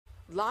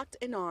locked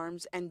in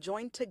arms and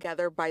joined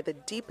together by the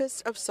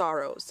deepest of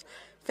sorrows,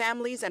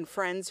 families and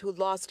friends who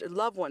lost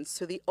loved ones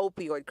to the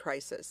opioid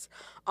crisis.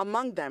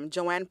 Among them,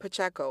 Joanne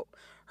Pacheco.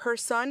 Her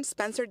son,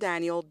 Spencer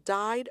Daniel,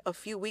 died a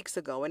few weeks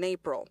ago in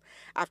April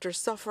after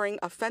suffering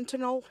a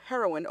fentanyl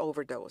heroin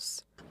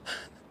overdose.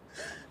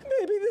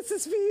 Baby, this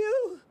is for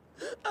you.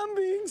 I'm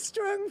being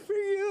strung for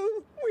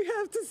you. We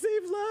have to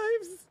save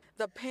lives.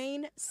 The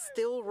pain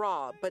still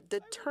raw, but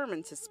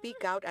determined to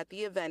speak out at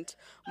the event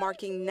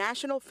marking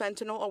National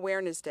Fentanyl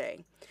Awareness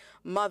Day.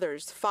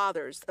 Mothers,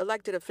 fathers,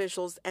 elected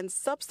officials, and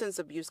substance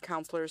abuse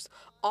counselors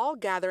all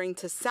gathering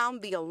to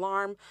sound the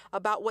alarm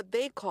about what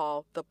they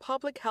call the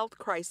public health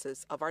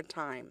crisis of our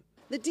time.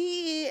 The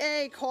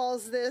DEA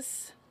calls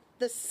this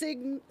the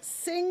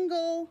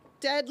single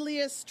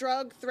deadliest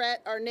drug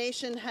threat our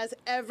nation has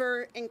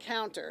ever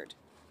encountered.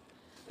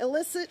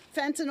 Illicit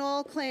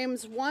fentanyl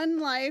claims one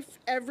life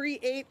every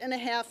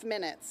 8.5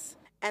 minutes.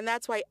 And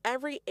that's why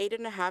every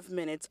 8.5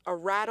 minutes, a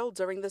rattle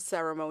during the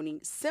ceremony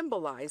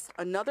symbolized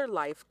another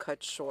life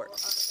cut short.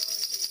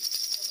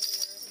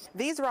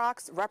 These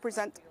rocks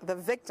represent the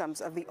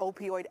victims of the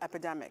opioid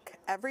epidemic.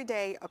 Every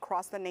day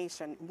across the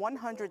nation,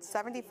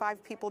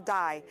 175 people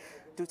die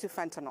due to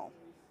fentanyl.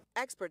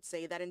 Experts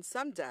say that in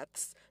some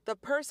deaths, the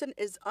person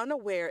is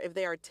unaware if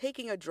they are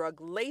taking a drug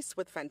laced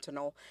with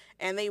fentanyl,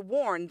 and they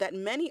warn that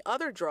many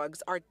other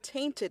drugs are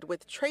tainted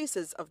with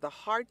traces of the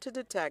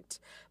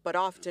hard-to-detect but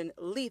often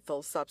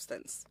lethal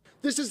substance.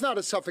 This is not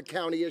a Suffolk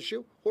County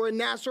issue, or a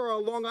Nassau or a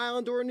Long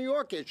Island or a New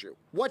York issue.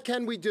 What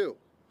can we do?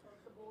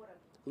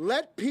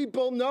 Let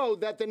people know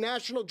that the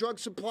national drug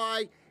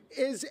supply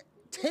is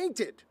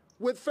tainted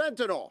with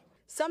fentanyl.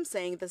 Some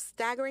saying the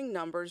staggering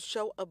numbers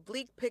show a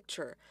bleak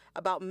picture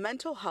about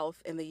mental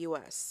health in the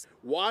U.S.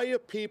 Why are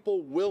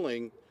people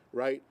willing,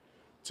 right,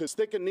 to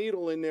stick a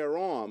needle in their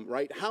arm,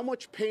 right? How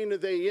much pain are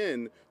they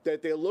in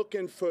that they're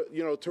looking for,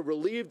 to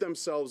relieve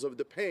themselves of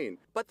the pain?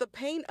 But the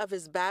pain of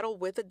his battle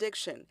with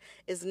addiction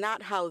is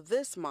not how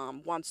this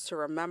mom wants to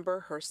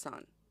remember her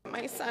son.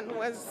 My son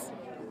was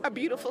a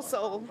beautiful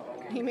soul.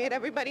 He made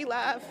everybody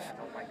laugh.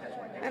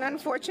 And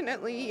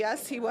unfortunately,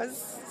 yes, he was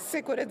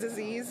sick with a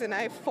disease, and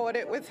I fought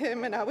it with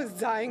him, and I was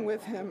dying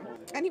with him.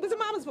 And he was a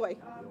mama's boy,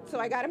 so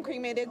I got him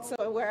cremated,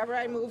 so wherever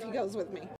I move, he goes with me.